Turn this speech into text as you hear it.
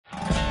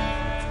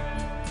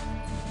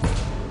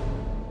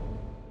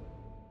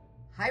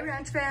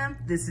Ranch fam,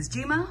 this is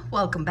Jima.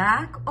 Welcome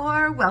back,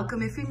 or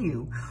welcome if you're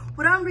new.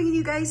 What I'm bringing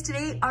you guys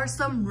today are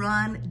some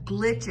run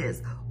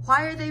glitches.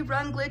 Why are they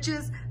run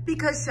glitches?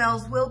 Because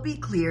shelves will be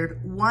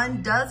cleared.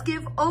 One does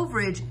give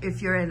overage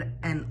if you're in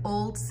an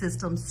old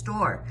system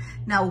store.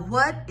 Now,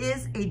 what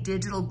is a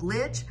digital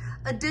glitch?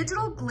 A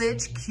digital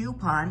glitch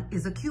coupon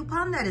is a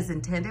coupon that is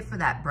intended for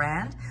that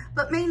brand,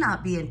 but may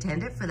not be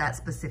intended for that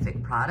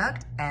specific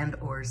product and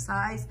or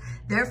size,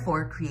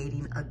 therefore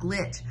creating a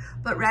glitch.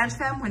 But Ranch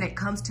fam, when it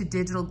comes to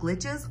digital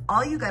glitches,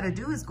 all you gotta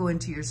do is go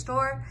into your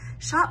store,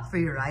 shop for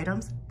your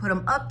items, put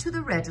them up to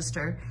the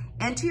register,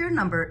 enter your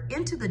number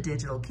into the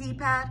digital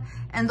keypad,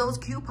 and those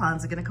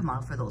coupons are gonna come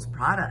out for those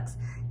products.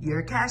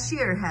 Your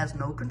cashier has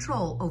no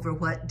control over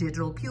what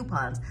digital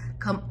coupons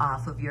come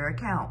off of your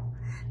account.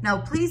 Now,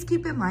 please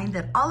keep in mind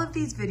that all of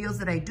these videos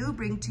that I do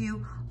bring to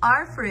you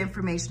are for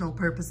informational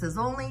purposes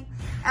only,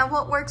 and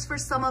what works for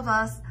some of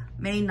us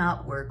may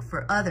not work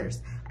for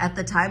others. At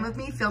the time of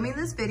me filming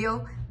this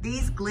video,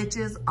 these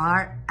glitches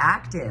are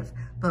active,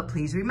 but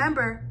please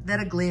remember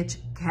that a glitch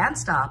can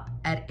stop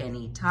at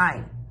any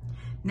time.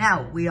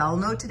 Now, we all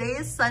know today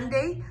is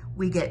Sunday.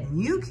 We get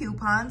new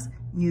coupons,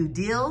 new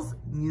deals,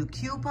 new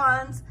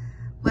coupons.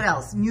 What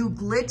else? New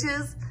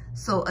glitches.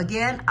 So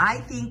again, I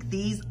think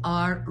these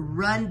are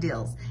run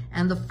deals.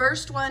 And the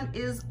first one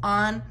is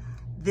on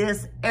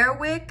this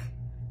Airwick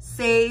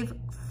Save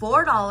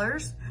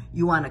 $4.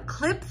 You want to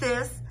clip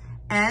this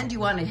and you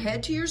want to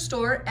head to your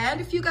store.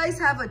 And if you guys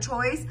have a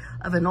choice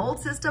of an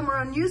old system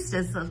or a new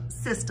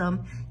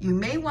system, you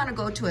may want to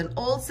go to an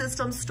old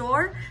system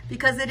store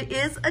because it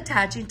is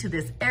attaching to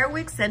this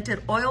Airwick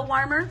scented oil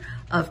warmer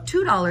of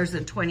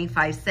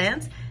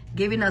 $2.25,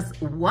 giving us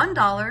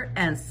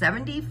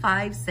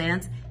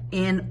 $1.75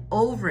 in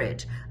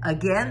overage.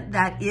 Again,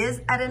 that is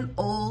at an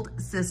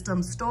old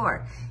system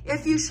store.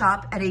 If you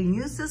shop at a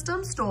new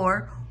system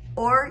store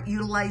or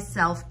utilize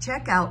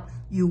self-checkout,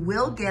 you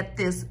will get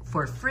this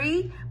for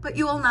free, but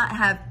you will not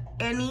have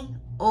any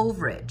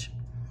overage.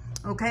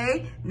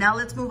 Okay, now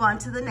let's move on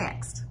to the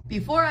next.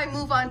 Before I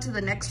move on to the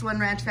next one,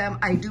 Ranch fam,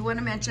 I do want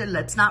to mention,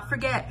 let's not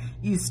forget,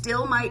 you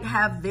still might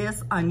have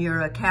this on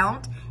your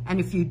account. And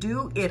if you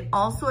do, it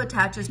also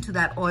attaches to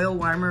that oil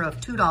warmer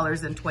of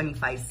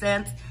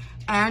 $2.25.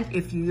 And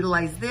if you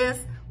utilize this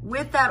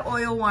with that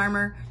oil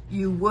warmer,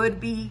 you would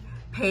be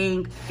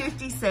paying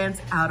 50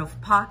 cents out of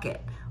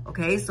pocket.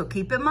 Okay, so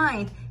keep in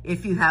mind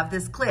if you have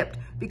this clipped,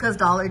 because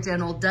Dollar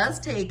General does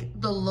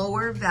take the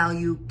lower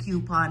value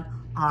coupon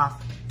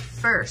off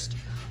first.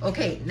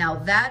 Okay, now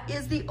that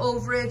is the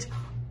overage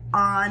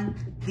on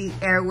the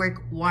Airwick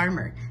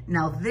warmer.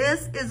 Now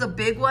this is a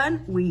big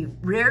one. We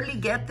rarely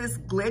get this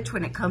glitch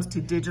when it comes to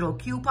digital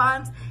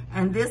coupons,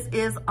 and this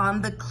is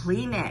on the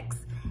Kleenex.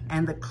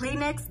 And the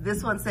Kleenex,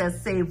 this one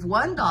says save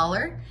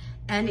 $1,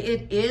 and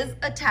it is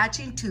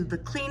attaching to the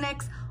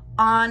Kleenex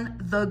on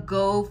the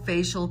go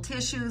facial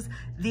tissues.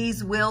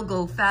 These will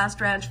go fast,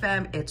 Ranch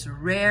fam. It's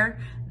rare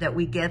that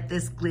we get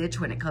this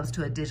glitch when it comes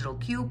to a digital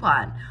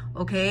coupon,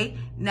 okay?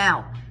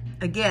 Now,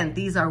 again,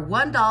 these are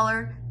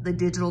 $1. The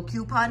digital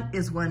coupon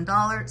is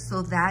 $1,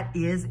 so that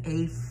is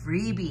a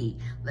freebie.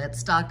 Let's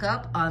stock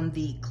up on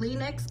the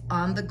Kleenex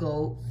on the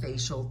go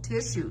facial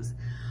tissues.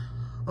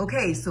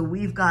 Okay, so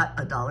we've got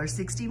a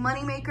 $1.60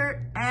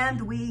 moneymaker, and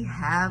we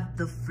have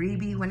the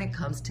freebie when it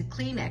comes to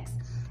Kleenex.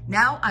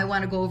 Now I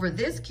want to go over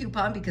this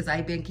coupon because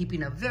I've been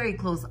keeping a very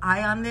close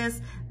eye on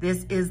this.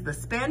 This is the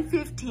spend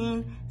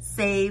 15,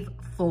 save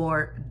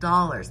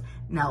 $4.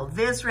 Now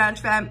this, Ranch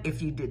fam,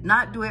 if you did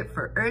not do it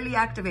for early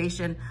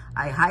activation,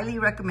 I highly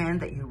recommend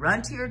that you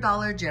run to your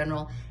Dollar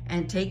General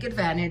and take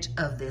advantage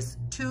of this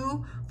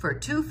 2 for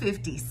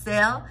 $2.50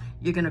 sale.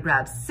 You're gonna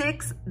grab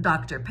 6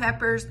 Dr.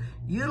 Peppers,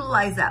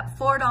 utilize that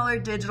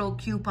 $4 digital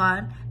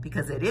coupon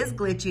because it is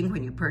glitching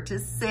when you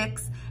purchase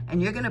 6,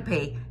 and you're gonna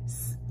pay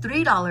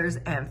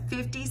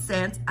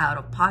 $3.50 out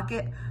of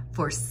pocket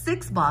for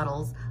 6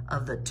 bottles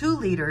of the 2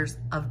 liters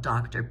of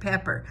Dr.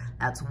 Pepper.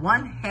 That's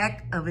one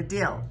heck of a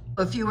deal.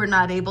 If you were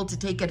not able to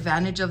take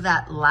advantage of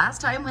that last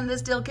time when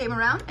this deal came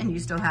around and you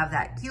still have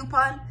that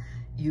coupon,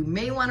 you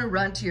may want to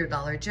run to your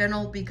Dollar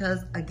General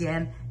because,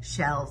 again,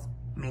 shelves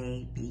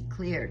may be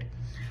cleared.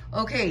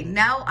 Okay,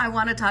 now I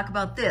want to talk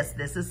about this.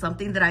 This is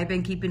something that I've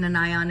been keeping an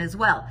eye on as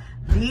well.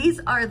 These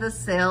are the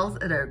sales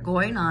that are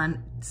going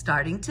on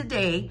starting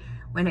today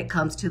when it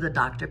comes to the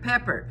Dr.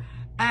 Pepper.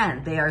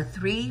 And they are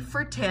 3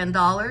 for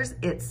 $10.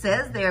 It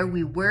says there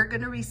we were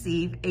gonna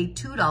receive a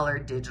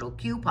 $2 digital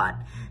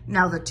coupon.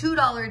 Now the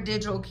 $2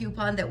 digital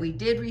coupon that we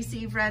did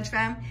receive, Ranch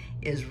fam,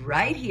 is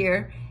right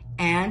here,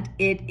 and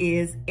it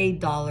is a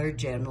Dollar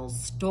General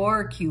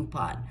store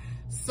coupon.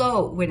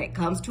 So when it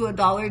comes to a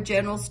Dollar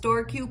General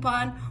store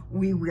coupon,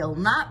 we will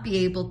not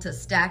be able to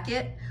stack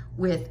it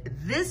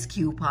with this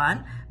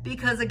coupon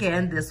because,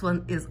 again, this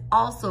one is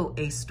also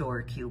a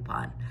store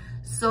coupon.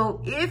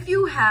 So if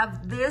you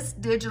have this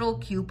digital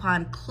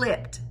coupon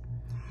clipped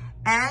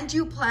and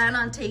you plan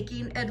on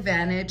taking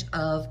advantage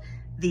of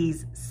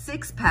these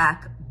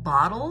 6-pack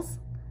bottles,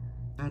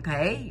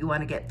 okay, you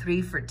want to get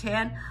 3 for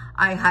 $10,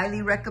 I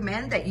highly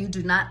recommend that you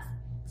do not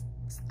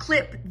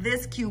clip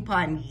this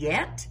coupon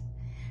yet,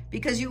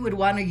 because you would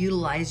want to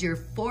utilize your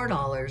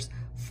 $4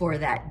 for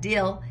that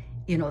deal.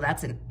 You know,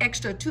 that's an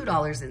extra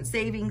 $2 in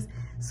savings.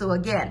 So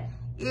again,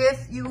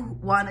 if you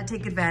want to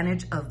take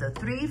advantage of the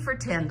 3 for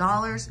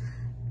 $10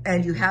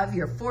 and you have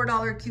your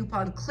 $4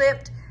 coupon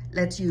clipped,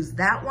 let's use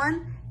that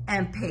one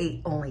and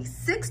pay only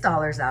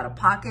 $6 out of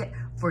pocket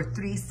for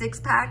 3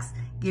 6-packs,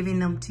 giving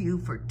them to you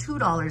for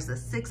 $2 a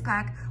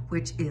 6-pack,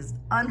 which is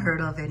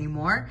unheard of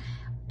anymore.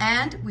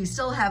 And we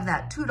still have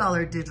that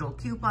 $2 digital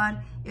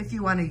coupon if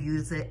you want to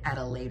use it at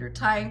a later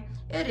time.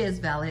 It is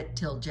valid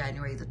till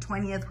January the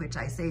 20th, which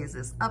I say is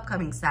this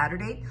upcoming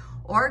Saturday.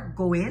 Or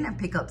go in and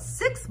pick up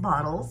 6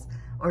 bottles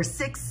or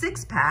 6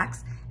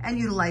 6-packs and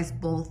utilize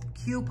both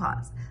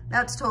coupons.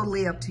 That's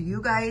totally up to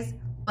you guys.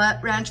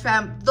 But Ranch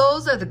Fam,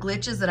 those are the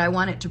glitches that I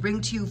wanted to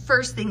bring to you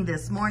first thing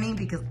this morning,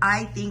 because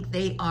I think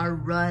they are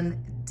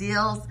run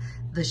deals.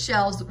 The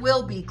shelves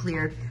will be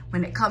cleared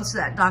when it comes to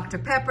that Dr.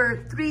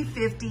 Pepper,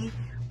 $3.50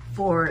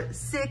 for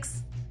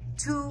 6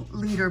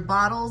 2-liter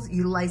bottles,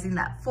 utilizing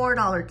that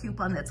 $4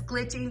 coupon that's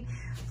glitching.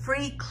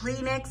 Free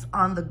Kleenex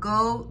on the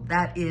go,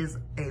 that is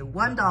a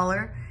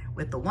 $1.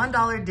 With the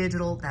 $1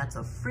 digital, that's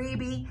a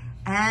freebie.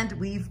 And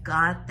we've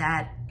got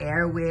that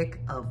Airwick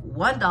of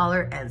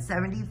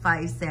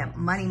 $1.75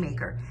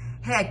 moneymaker.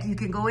 Heck, you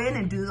can go in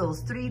and do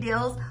those 3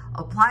 deals,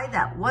 apply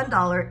that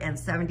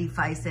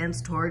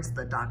 $1.75 towards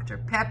the Dr.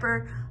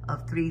 Pepper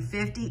of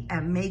 $3.50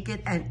 and make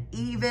it an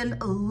even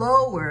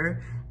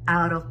lower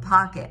out of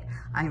pocket.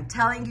 I'm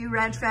telling you,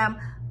 Ranch Fam,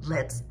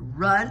 let's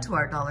run to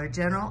our Dollar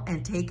General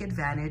and take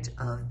advantage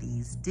of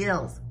these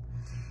deals.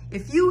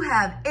 If you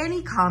have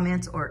any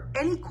comments or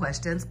any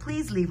questions,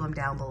 please leave them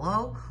down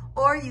below,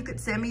 or you could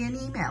send me an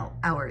email.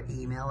 Our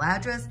email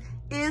address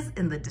is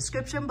in the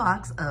description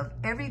box of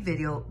every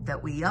video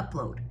that we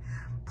upload.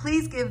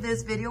 Please give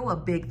this video a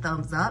big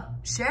thumbs up,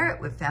 share it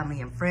with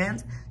family and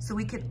friends so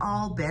we can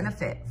all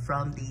benefit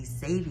from these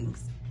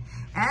savings.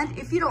 And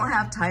if you don't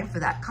have time for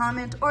that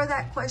comment or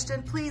that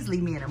question, please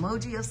leave me an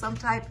emoji of some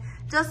type,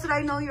 just that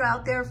I know you're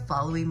out there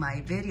following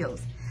my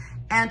videos.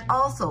 And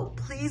also,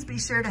 please be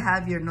sure to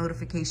have your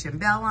notification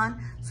bell on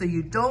so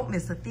you don't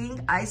miss a thing.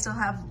 I still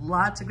have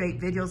lots of great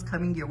videos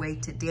coming your way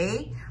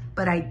today,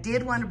 but I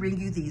did want to bring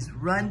you these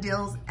run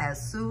deals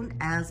as soon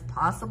as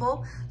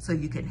possible so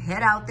you can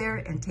head out there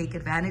and take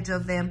advantage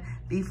of them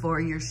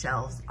before your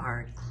shelves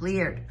are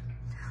cleared.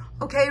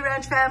 Okay,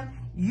 Ranch Fam,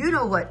 you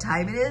know what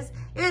time it is.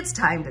 It's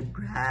time to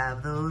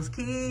grab those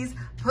keys,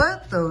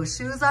 put those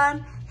shoes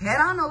on, head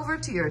on over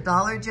to your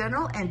Dollar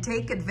General and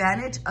take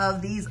advantage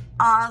of these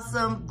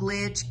awesome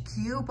glitch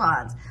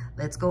coupons.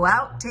 Let's go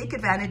out, take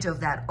advantage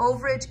of that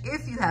overage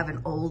if you have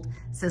an old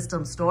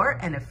system store,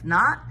 and if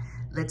not,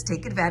 let's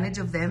take advantage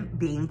of them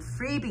being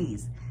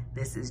freebies.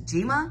 This is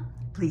Jima.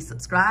 Please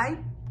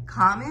subscribe,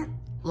 comment,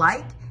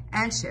 like,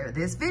 and share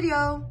this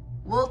video.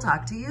 We'll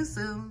talk to you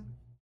soon.